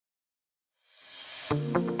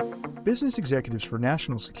Business Executives for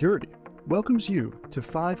National Security welcomes you to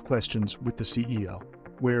 5 Questions with the CEO,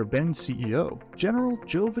 where Ben's CEO, General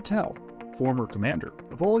Joe Votel, former commander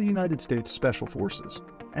of all United States Special Forces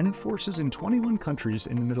and of forces in 21 countries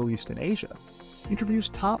in the Middle East and Asia, interviews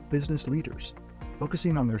top business leaders,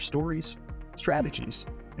 focusing on their stories, strategies,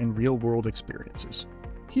 and real-world experiences.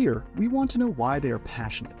 Here, we want to know why they are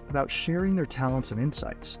passionate about sharing their talents and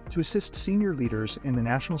insights to assist senior leaders in the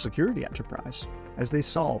national security enterprise as they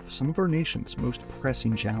solve some of our nation's most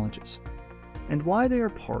pressing challenges, and why they are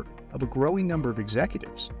part of a growing number of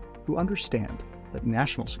executives who understand that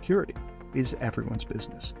national security is everyone's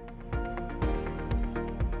business.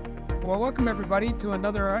 Well, welcome everybody to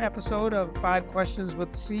another episode of 5 Questions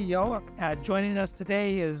with the CEO. Joining us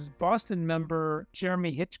today is Boston member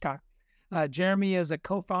Jeremy Hitchcock. Jeremy is a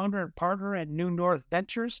co-founder and partner at New North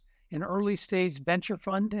Ventures, an early-stage venture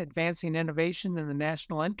fund advancing innovation in the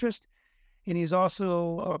national interest. And he's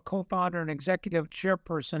also a co-founder and executive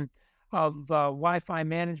chairperson of Wi-Fi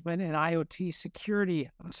management and IoT security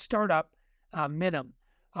startup Minim.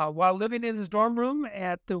 While living in his dorm room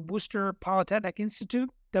at the Worcester Polytechnic Institute,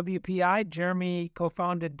 WPI, Jeremy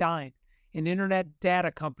co-founded Dyn, an internet data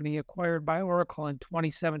company acquired by Oracle in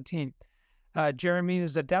 2017. Jeremy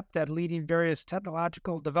is adept at leading various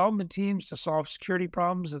technological development teams to solve security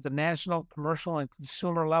problems at the national, commercial, and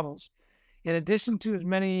consumer levels. In addition to his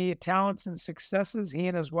many talents and successes, he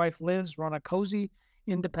and his wife Liz run a cozy,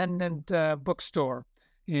 independent bookstore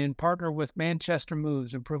and partner with Manchester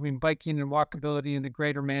Moves, improving biking and walkability in the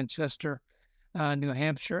greater Manchester, New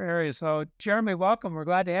Hampshire area. So, Jeremy, welcome. We're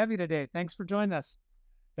glad to have you today. Thanks for joining us.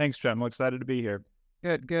 Thanks, John. I'm excited to be here.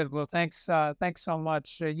 Good. Well, thanks so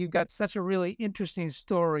much. You've got such a really interesting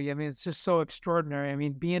story. I mean, it's just so extraordinary. I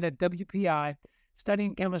mean, being at WPI,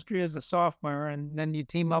 studying chemistry as a sophomore, and then you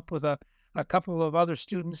team up with a couple of other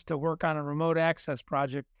students to work on a remote access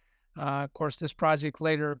project. Of course, this project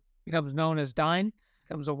later becomes known as Dyn,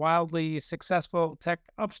 becomes a wildly successful tech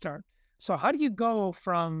upstart. So how do you go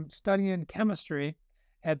from studying chemistry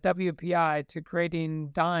at WPI to creating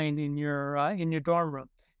Dyn in your dorm room?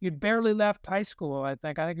 You'd barely left high school, I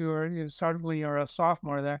think. I think you started when you were a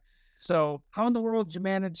sophomore there. So how in the world did you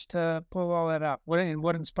manage to pull all that up?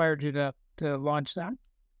 What inspired you to launch that?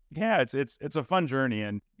 Yeah, it's a fun journey,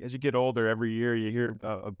 and as you get older, every year you hear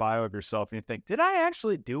a bio of yourself, and you think, did I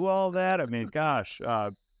actually do all that? I mean, gosh,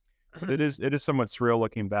 it is somewhat surreal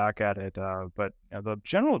looking back at it. But the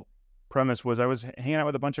general premise was I was hanging out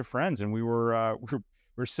with a bunch of friends, and we were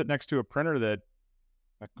sitting next to a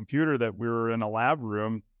computer that we were in a lab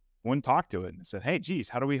room. Wouldn't talk to it, and said, "Hey, geez,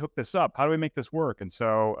 how do we hook this up? How do we make this work?" And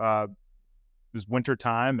so it was winter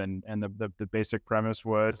time, and the basic premise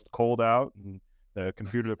was cold out, and the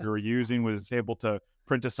computer that we were using was able to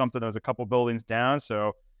print to something that was a couple buildings down.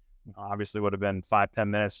 So obviously would have been 5-10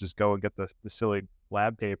 minutes to just go and get the silly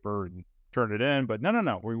lab paper and turn it in. But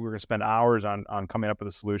no. We were going to spend hours on coming up with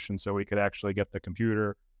a solution so we could actually get the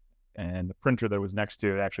computer and the printer that was next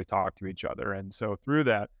to it actually talk to each other. And so through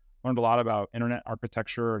that, learned a lot about internet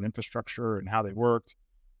architecture and infrastructure and how they worked.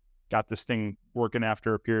 Got this thing working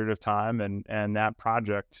after a period of time, and that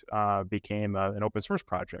project became an open source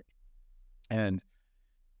project. And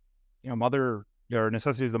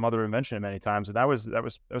necessity is the mother of invention many times, and that was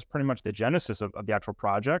pretty much the genesis of the actual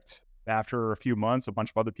project. After a few months, a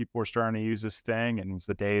bunch of other people were starting to use this thing, and it was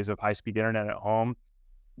the days of high-speed internet at home.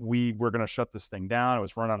 We were going to shut this thing down. It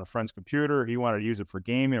was run on a friend's computer. He wanted to use it for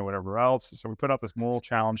gaming or whatever else. So we put out this moral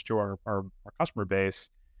challenge to our customer base.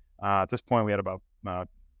 At this point, we had about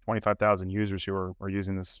 25,000 users who were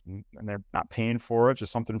using this, and they're not paying for it,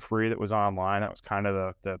 just something free that was online. That was kind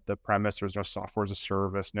of the premise. There was no software as a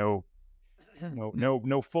service, no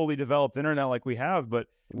fully developed internet like we have. But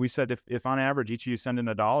we said, if on average each of you send in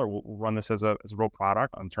 $1, we'll run this as a real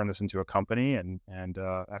product and turn this into a company. And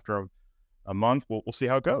after a month, we'll see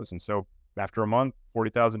how it goes. And so after a month,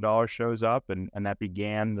 $40,000 shows up, and that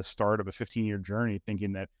began the start of a 15-year journey,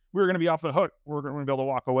 thinking that we were going to be off the hook. We're going to be able to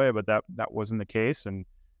walk away, but that wasn't the case. And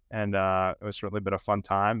it was certainly been a fun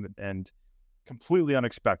time and completely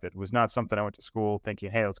unexpected. It was not something I went to school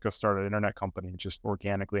thinking, hey, let's go start an internet company. It just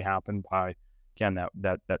organically happened by, again,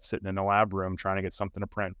 that sitting in a lab room trying to get something to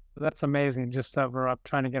print. That's amazing. Just we're up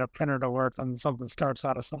trying to get a printer to work and something starts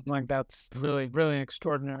out of something like that's really, really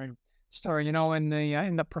extraordinary story. In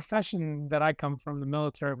the profession that I come from, the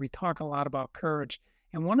military, we talk a lot about courage.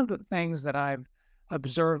 And one of the things that I've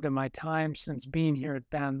observed in my time since being here at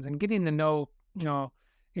Ben's and getting to know,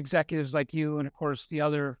 executives like you, and of course the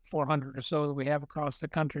other 400 or so that we have across the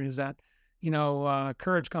country, is that,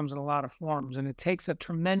 courage comes in a lot of forms, and it takes a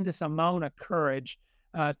tremendous amount of courage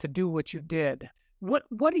to do what you did.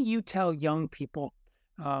 What do you tell young people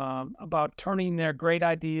about turning their great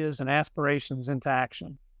ideas and aspirations into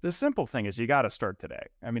action? The simple thing is you got to start today.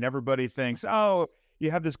 I mean, everybody thinks, oh,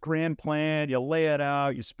 you have this grand plan, you lay it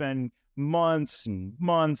out, you spend months and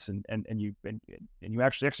months, and you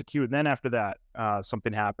actually execute. And then after that,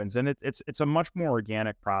 something happens, and it's a much more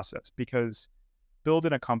organic process, because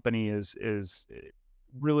building a company is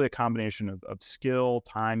really a combination of skill,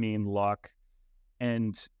 timing, luck,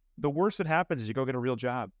 and the worst that happens is you go get a real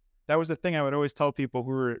job. That was the thing I would always tell people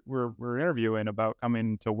who were interviewing about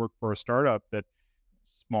coming to work for a startup, that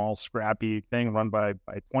small, scrappy thing run by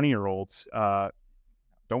 20-year-olds.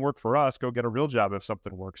 Don't work for us. Go get a real job if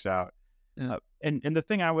something works out. Yeah. And the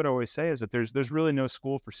thing I would always say is that there's really no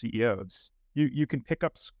school for CEOs. You can pick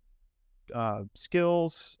up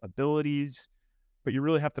skills, abilities, but you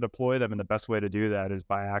really have to deploy them. And the best way to do that is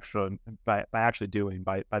by actually doing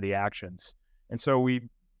by the actions. And so we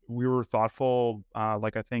were thoughtful,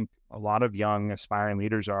 like I think a lot of young aspiring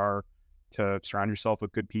leaders are, to surround yourself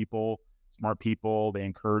with good people, smart people. They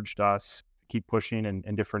encouraged us to keep pushing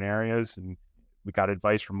in different areas, and we got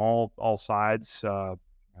advice from all sides.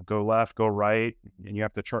 Go left, go right, and you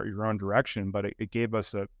have to chart your own direction. But it gave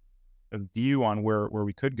us a view on where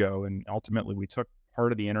we could go, and ultimately we took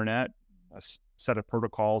part of the internet, a set of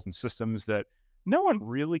protocols and systems that no one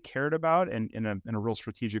really cared about, in a real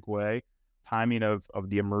strategic way. Timing of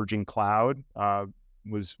the emerging cloud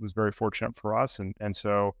was very fortunate for us, and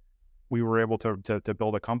so we were able to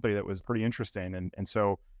build a company that was pretty interesting. And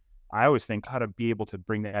so I always think how to be able to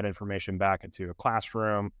bring that information back into a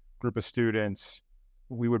classroom, group of students.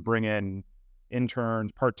 We would bring in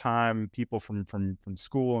interns, part-time people from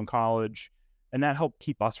school and college, and that helped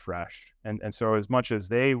keep us fresh. And so as much as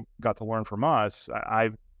they got to learn from us,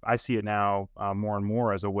 I see it now more and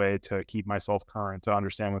more as a way to keep myself current, to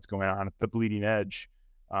understand what's going on at the bleeding edge.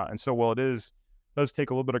 And so while it does take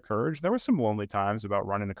a little bit of courage, there were some lonely times about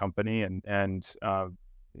running a company and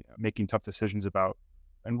making tough decisions about,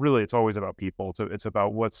 and really it's always about people. So it's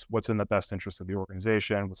about what's in the best interest of the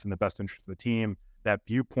organization, what's in the best interest of the team. That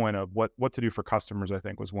viewpoint of what to do for customers, I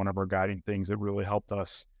think, was one of our guiding things that really helped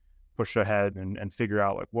us push ahead and figure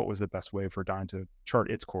out like what was the best way for Dine to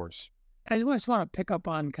chart its course. I just want to pick up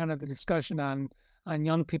on kind of the discussion on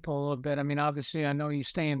young people a little bit. I mean, obviously, I know you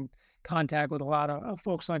stay in contact with a lot of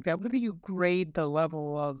folks like that. What do you grade the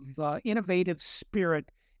level of innovative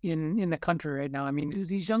spirit in the country right now? I mean, do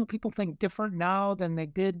these young people think different now than they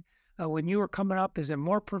did when you were coming up? Is it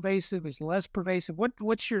more pervasive? Is it less pervasive?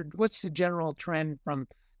 What's the general trend from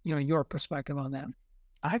your perspective on that?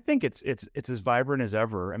 I think it's as vibrant as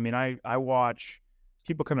ever. I mean, I watch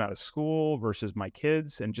people coming out of school versus my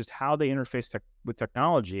kids, and just how they interface with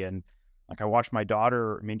technology. And like I watch my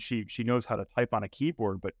daughter. I mean, she knows how to type on a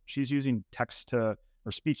keyboard, but she's using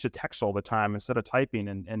speech to text all the time instead of typing,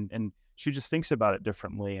 and she just thinks about it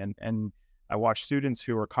differently. And I watch students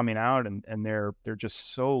who are coming out and they're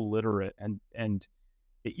just so literate. And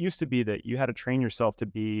it used to be that you had to train yourself to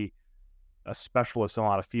be a specialist in a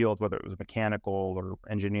lot of fields, whether it was mechanical or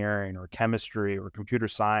engineering or chemistry or computer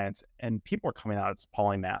science. And people are coming out as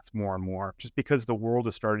polymaths more and more, just because the world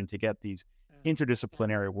is starting to get these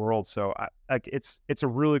interdisciplinary worlds. So it's a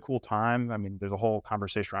really cool time. I mean, there's a whole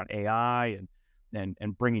conversation around AI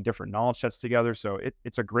and bringing different knowledge sets together. So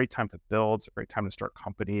it's a great time to build. It's a great time to start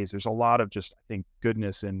companies. There's a lot of just, I think,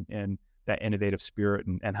 goodness in that innovative spirit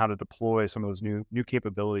and how to deploy some of those new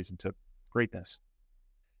capabilities into greatness.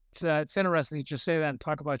 It's interesting that you say that and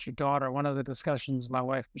talk about your daughter. One of the discussions my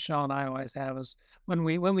wife Michelle and I always have is when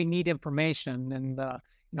we need information, and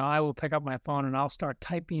I will pick up my phone and I'll start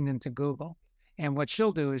typing into Google, and what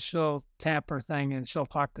she'll do is she'll tap her thing and she'll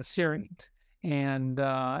talk to Siri, and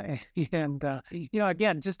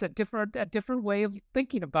again, just a different way of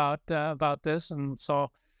thinking about this. And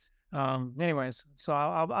so anyways, so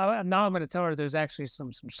now I'm going to tell her there's actually some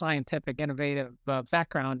scientific, innovative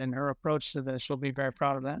background in her approach to this. She'll be very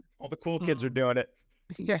proud of that. All the cool kids are doing it.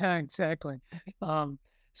 Yeah, exactly.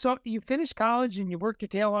 So you finished college and you worked your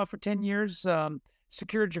tail off for 10 years,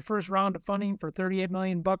 secured your first round of funding for $38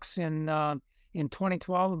 million in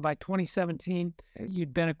 2012, and by 2017,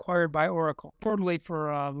 you'd been acquired by Oracle, reportedly for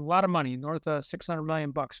a lot of money, north of $600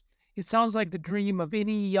 million. It sounds like the dream of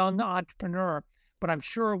any young entrepreneur, but I'm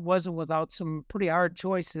sure it wasn't without some pretty hard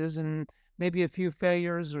choices and maybe a few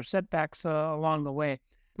failures or setbacks along the way.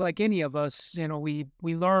 Like any of us, we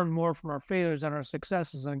learn more from our failures than our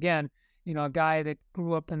successes. And again, a guy that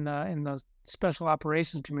grew up in the special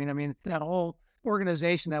operations community, I mean, that whole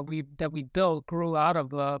organization that we built grew out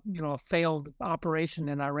of a failed operation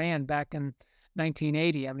in Iran back in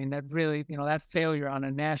 1980. I mean, that really, that failure on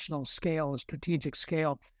a national scale, a strategic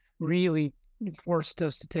scale, really it forced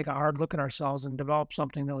us to take a hard look at ourselves and develop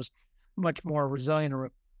something that was much more resilient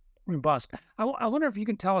or robust. I wonder if you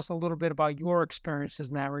can tell us a little bit about your experiences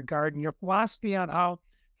in that regard and your philosophy on how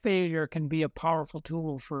failure can be a powerful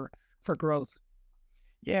tool for growth.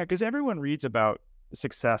 Yeah, because everyone reads about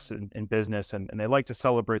success in business and they like to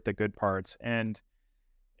celebrate the good parts. And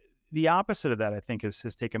the opposite of that, I think,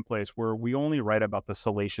 has taken place where we only write about the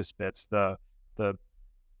salacious bits, the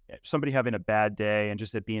somebody having a bad day and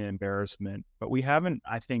just it being an embarrassment. But we haven't,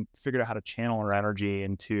 I think, figured out how to channel our energy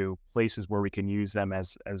into places where we can use them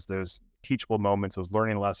as those teachable moments, those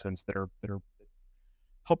learning lessons that are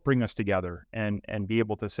help bring us together and be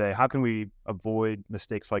able to say, how can we avoid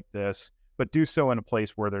mistakes like this, but do so in a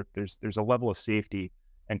place where there's a level of safety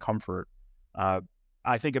and comfort.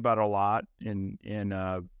 I think about it a lot in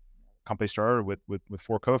company started with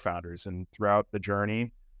four co-founders, and throughout the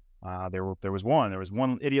journey, there was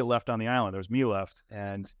one idiot left on the island. There was me left,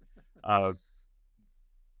 and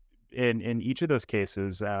in each of those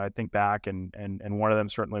cases, I think back, and one of them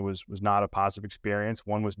certainly was not a positive experience.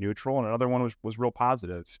 One was neutral, and another one was real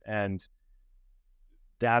positive. And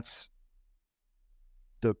that's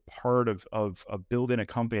the part of building a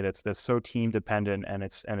company that's so team dependent, and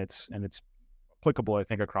it's applicable, I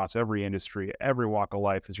think, across every industry, every walk of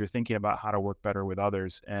life, as you're thinking about how to work better with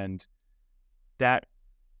others. And that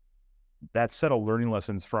set of learning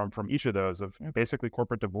lessons from each of those, of basically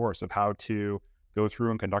corporate divorce, of how to go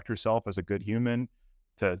through and conduct yourself as a good human,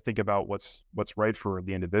 to think about what's right for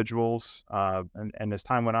the individuals. And as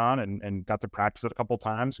time went on and got to practice it a couple of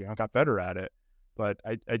times, got better at it. But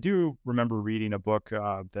I do remember reading a book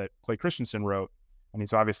that Clay Christiansen wrote, and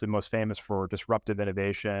he's obviously most famous for disruptive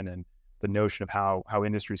innovation and the notion of how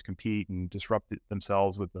industries compete and disrupt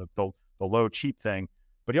themselves with the low, cheap thing.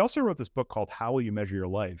 But he also wrote this book called How Will You Measure Your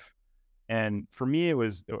Life? And for me, it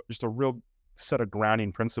was just a real set of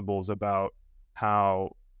grounding principles about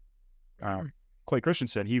how Clay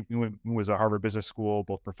Christiansen, he was a Harvard Business School,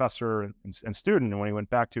 both professor and student. And when he went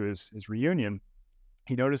back to his reunion,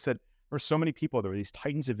 he noticed that there were so many people, there were these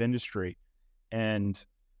titans of industry, and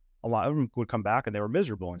a lot of them would come back and they were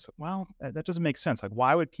miserable. And said, well, that doesn't make sense. Like,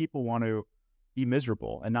 why would people want to be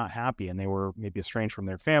miserable and not happy? And they were maybe estranged from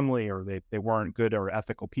their family, or they weren't good or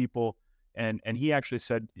ethical people. And he actually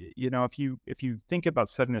said, if you think about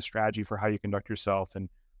setting a strategy for how you conduct yourself and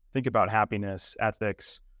think about happiness,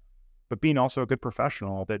 ethics, but being also a good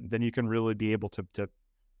professional, then you can really be able to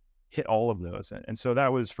hit all of those. And so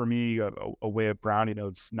that was for me a way of grounding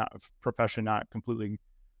of profession, not completely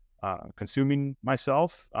consuming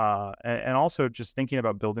myself, and also just thinking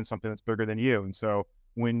about building something that's bigger than you. And so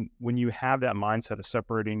when you have that mindset of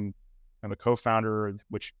separating the co-founder,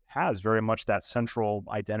 which has very much that central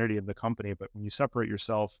identity of the company, but when you separate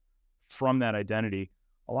yourself from that identity,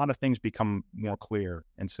 a lot of things become more clear.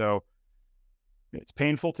 And so it's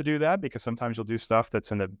painful to do that, because sometimes you'll do stuff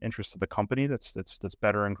that's in the interest of the company that's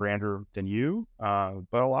better and grander than you. But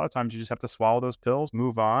a lot of times you just have to swallow those pills,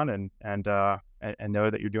 move on, and know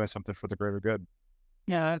that you're doing something for the greater good.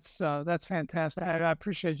 Yeah, that's fantastic. I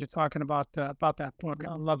appreciate you talking about that book.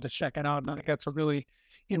 I'd love to check it out. And I think that's a really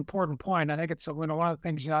important point. I think it's one of the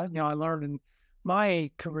things I learned in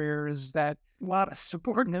my career is that a lot of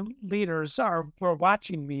subordinate leaders were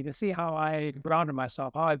watching me to see how I grounded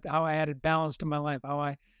myself, how I added balance to my life, how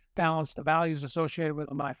I balanced the values associated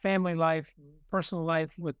with my family life, personal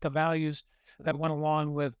life, with the values that went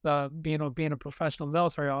along with being a professional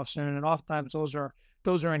military officer. And oftentimes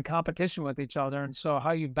those are in competition with each other. And so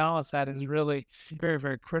how you balance that is really very,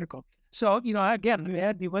 very critical. So,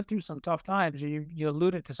 again, you went through some tough times. You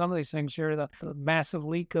alluded to some of these things here, the massive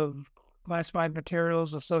leak of classified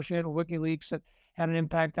materials associated with WikiLeaks that had an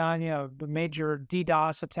impact on you, the major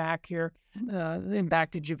DDoS attack here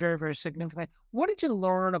impacted you very, very significantly. What did you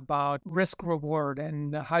learn about risk reward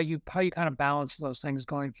and how you kind of balance those things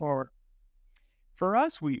going forward? For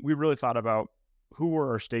us, we really thought about who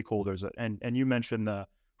were our stakeholders, and you mentioned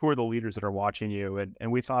who are the leaders that are watching you,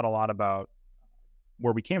 and we thought a lot about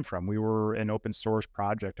where we came from. We were an open source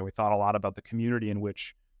project, and we thought a lot about the community in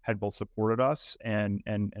which had both supported us and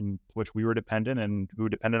which we were dependent, and who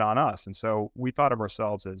depended on us. And so we thought of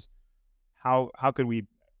ourselves as how could we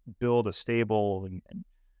build a stable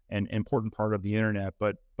and important part of the internet,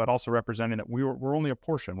 but also representing that we're only a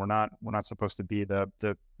portion. We're not supposed to be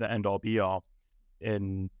the end all be all.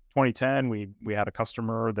 In 2010, we had a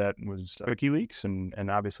customer that was WikiLeaks,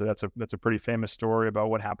 and obviously that's a pretty famous story about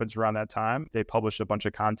what happens around that time. They publish a bunch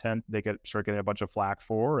of content they start getting a bunch of flack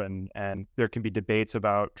for, and there can be debates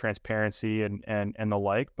about transparency and the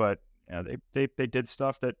like, but they did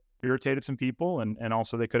stuff that irritated some people, and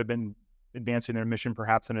also they could have been advancing their mission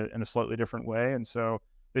perhaps in a slightly different way. And so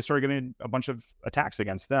they started getting a bunch of attacks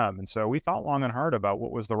against them. And so we thought long and hard about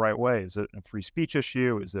what was the right way. Is it a free speech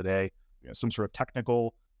issue? Is it some sort of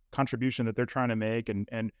technical contribution that they're trying to make?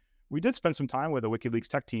 And we did spend some time with the WikiLeaks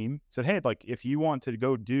tech team. Said, hey, like if you want to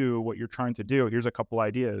go do what you're trying to do, here's a couple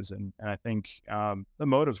ideas. And I think the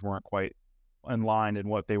motives weren't quite in line in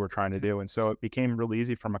what they were trying to do. And so it became really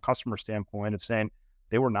easy from a customer standpoint of saying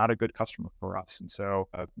they were not a good customer for us. And so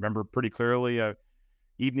I remember pretty clearly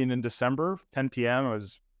evening in December, 10 p.m. I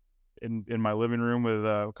was in my living room with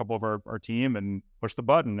a couple of our team and pushed the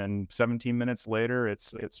button. And 17 minutes later,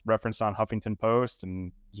 it's referenced on Huffington Post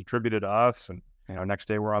and was attributed to us. And next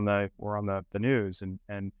day we're on the news.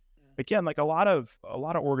 And again, like a lot of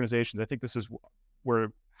organizations, I think this is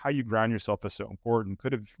where how you ground yourself is so important.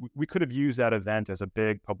 We could have used that event as a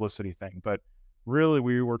big publicity thing, but really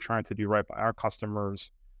we were trying to do right by our customers.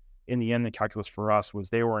 In the end, the calculus for us was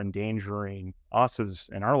they were endangering us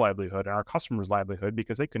and our livelihood and our customers' livelihood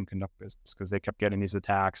because they couldn't conduct business because they kept getting these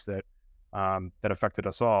attacks that affected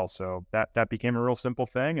us all. So that became a real simple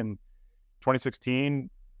thing. And 2016,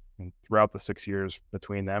 and throughout the 6 years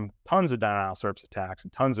between them, tons of denial of service attacks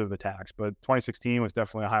and tons of attacks. But 2016 was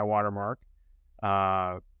definitely a high watermark.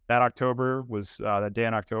 That day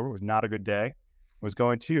in October was not a good day. I was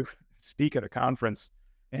going to speak at a conference,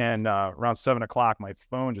 and around 7:00, my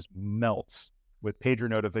phone just melts with pager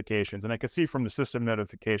notifications. And I could see from the system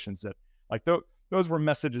notifications that like those were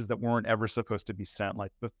messages that weren't ever supposed to be sent.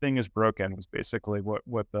 Like the thing is broken was basically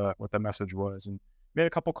what the message was. And made a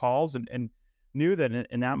couple calls and knew that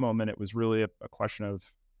in that moment, it was really a question of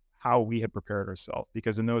how we had prepared ourselves.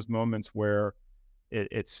 Because in those moments where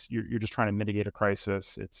you're just trying to mitigate a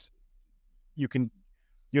crisis, you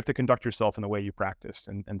have to conduct yourself in the way you practiced.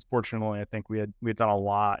 And fortunately, I think we had done a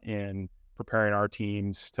lot in preparing our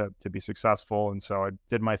teams to be successful. And so I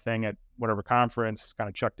did my thing at whatever conference, kind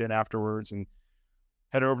of checked in afterwards and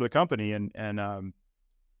headed over to the company. And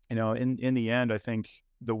in the end, I think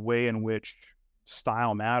the way in which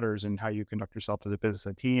style matters and how you conduct yourself as a business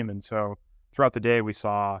and team. And so throughout the day, we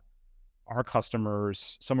saw our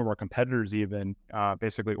customers, some of our competitors even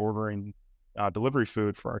basically ordering delivery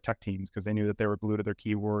food for our tech teams because they knew that they were glued to their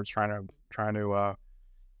keyboards trying to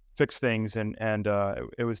fix things. And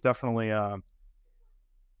it was definitely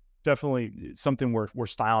something where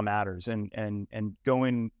style matters and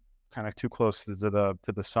going kind of too close to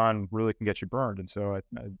the sun really can get you burned. And so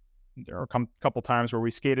there are a couple times where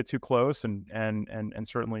we skated too close and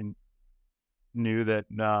certainly knew that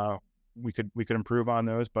we could improve on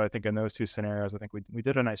those. But I think in those two scenarios, I think we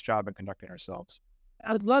did a nice job in conducting ourselves.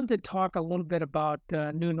 I'd love to talk a little bit about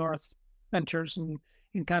New North Ventures and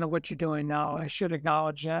kind of what you're doing now. I should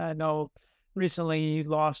acknowledge, I know recently you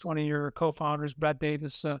lost one of your co-founders, Brett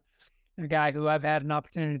Davis, a guy who I've had an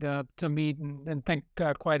opportunity to meet and think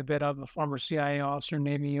quite a bit of, a former CIA officer,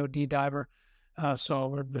 Navy EOD diver. So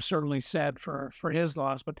we're certainly sad for his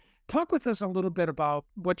loss. But talk with us a little bit about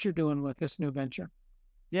what you're doing with this new venture.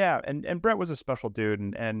 Yeah, and Brett was a special dude,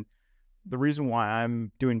 and the reason why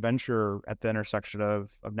I'm doing venture at the intersection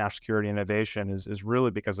of national security and innovation is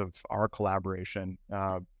really because of our collaboration.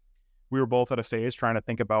 We were both at a phase trying to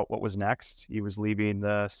think about what was next. He was leaving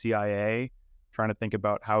the CIA, trying to think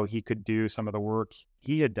about how he could do some of the work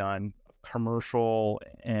he had done, commercial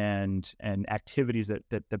and activities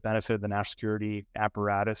that benefited the national security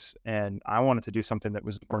apparatus. And I wanted to do something that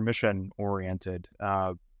was more mission oriented.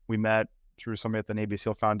 We met through somebody at the Navy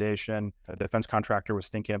SEAL Foundation. A defense contractor was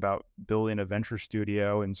thinking about building a venture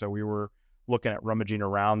studio. And so we were looking at rummaging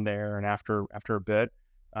around there. And after a bit,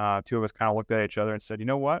 two of us kind of looked at each other and said, you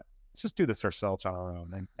know what, let's just do this ourselves on our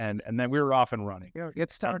own. And then we were off and running. Yeah,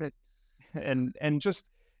 get started. And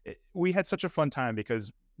we had such a fun time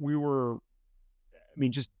because we were,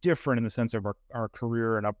 just different in the sense of our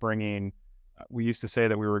career and upbringing. We used to say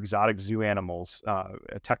that we were exotic zoo animals.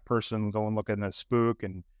 A tech person go and look at a spook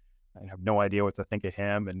and I have no idea what to think of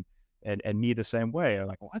him, and me the same way. I'm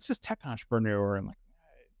like, well, that's just tech entrepreneur, and like,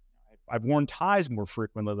 I've worn ties more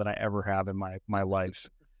frequently than I ever have in my life,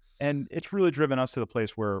 and it's really driven us to the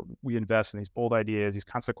place where we invest in these bold ideas, these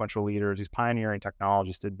consequential leaders, these pioneering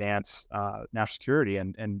technologies to advance national security,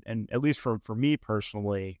 and at least for me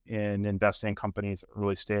personally, in investing in companies at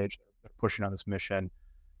early stage that are pushing on this mission,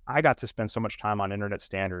 I got to spend so much time on internet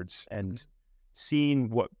standards and seeing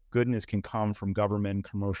what goodness can come from government,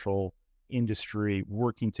 commercial, industry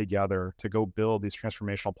working together to go build these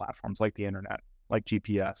transformational platforms like the internet, like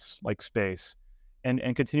GPS, like space, and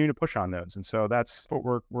continue to push on those. And so that's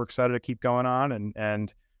what we're excited to keep going on.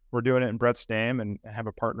 And we're doing it in Brett's name and have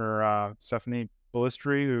a partner, Stephanie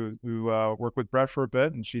Ballistri, who worked with Brett for a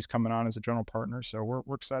bit, and she's coming on as a general partner. So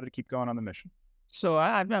we're excited to keep going on the mission. So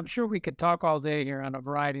I'm sure we could talk all day here on a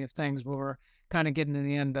variety of things, but we're kind of getting to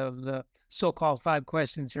the end of the so-called 5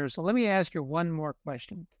 questions here. So let me ask you one more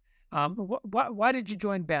question. Why did you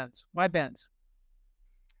join Benz? Why Benz?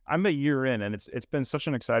 I'm a year in, and it's been such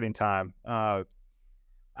an exciting time.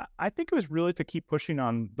 I think it was really to keep pushing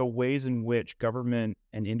on the ways in which government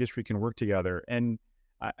and industry can work together. And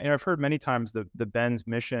I've heard many times the Benz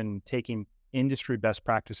mission taking industry best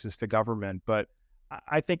practices to government, but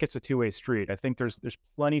I think it's a two-way street. I think there's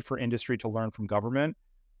plenty for industry to learn from government.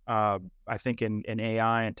 I think in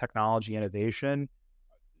AI and technology innovation,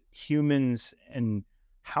 humans and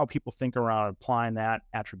how people think around applying that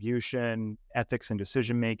attribution, ethics, and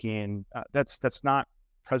decision making, that's not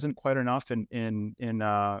present quite enough in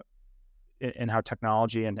how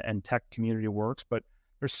technology and tech community works. But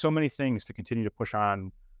there's so many things to continue to push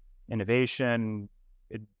on: innovation,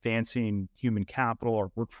 advancing human capital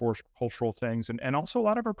or workforce cultural things, and also a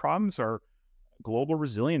lot of our problems are global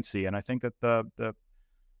resiliency. And I think that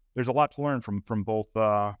there's a lot to learn from both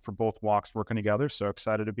walks working together. So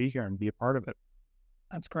excited to be here and be a part of it.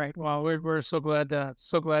 That's great. Well, we're so glad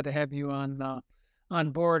to have you on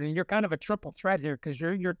board, and you're kind of a triple threat here because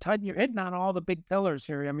you're hitting on all the big pillars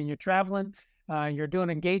here. I mean, you're traveling, you're doing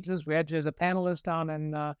engagements. We had you as a panelist down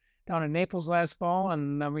in Naples last fall,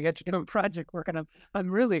 and we got you doing project work. And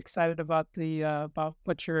I'm really excited about about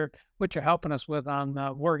what you're helping us with on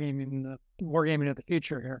wargaming of the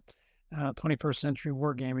future here, 21st century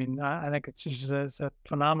wargaming. I think it's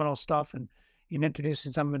phenomenal stuff, and in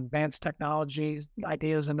introducing some advanced technology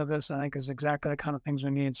ideas into this, I think is exactly the kind of things we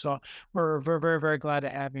need. So we're very, very, very glad to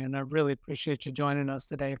have you, and I really appreciate you joining us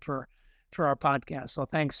today for our podcast. So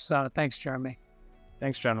thanks, Jeremy.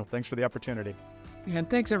 Thanks, General. Thanks for the opportunity. And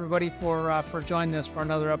thanks everybody for joining us for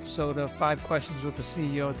another episode of 5 Questions with the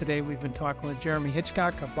CEO. Today we've been talking with Jeremy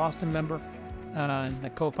Hitchcock, a Boston member and the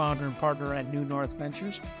co-founder and partner at New North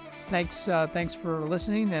Ventures. Thanks for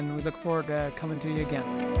listening, and we look forward to coming to you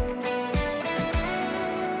again.